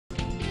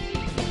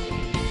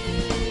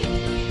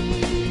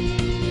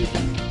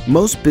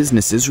Most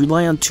businesses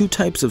rely on two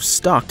types of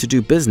stock to do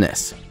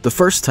business. The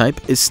first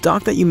type is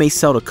stock that you may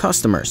sell to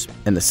customers,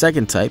 and the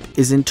second type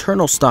is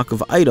internal stock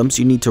of items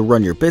you need to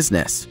run your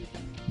business.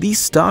 These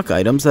stock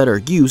items that are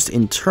used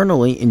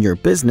internally in your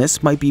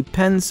business might be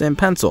pens and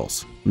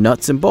pencils,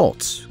 nuts and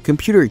bolts,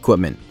 computer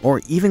equipment,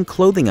 or even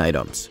clothing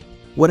items.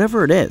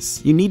 Whatever it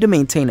is, you need to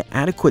maintain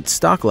adequate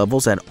stock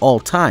levels at all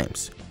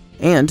times.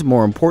 And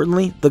more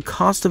importantly, the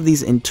cost of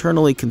these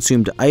internally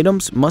consumed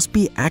items must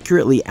be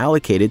accurately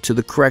allocated to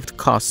the correct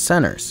cost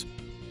centers.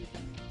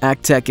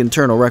 AccTech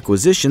Internal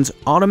Requisitions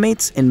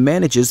automates and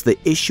manages the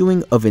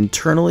issuing of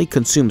internally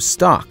consumed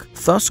stock,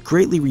 thus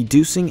greatly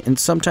reducing and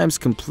sometimes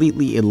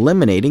completely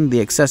eliminating the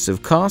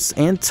excessive costs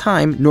and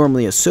time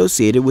normally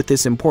associated with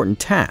this important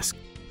task.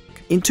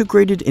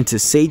 Integrated into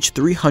Sage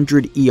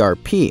 300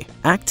 ERP,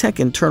 AccTech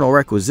Internal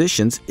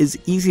Requisitions is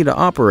easy to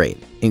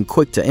operate and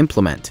quick to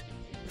implement.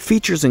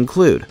 Features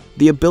include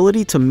the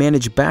ability to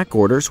manage back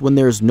orders when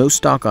there is no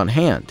stock on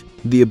hand,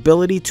 the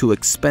ability to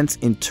expense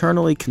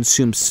internally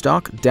consumed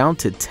stock down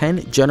to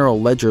 10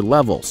 general ledger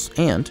levels,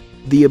 and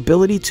the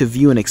ability to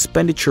view an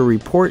expenditure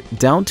report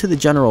down to the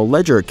general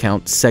ledger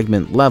account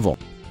segment level.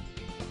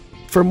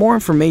 For more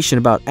information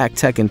about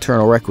AccTech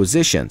Internal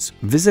Requisitions,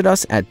 visit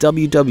us at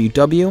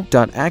www.actech.biz.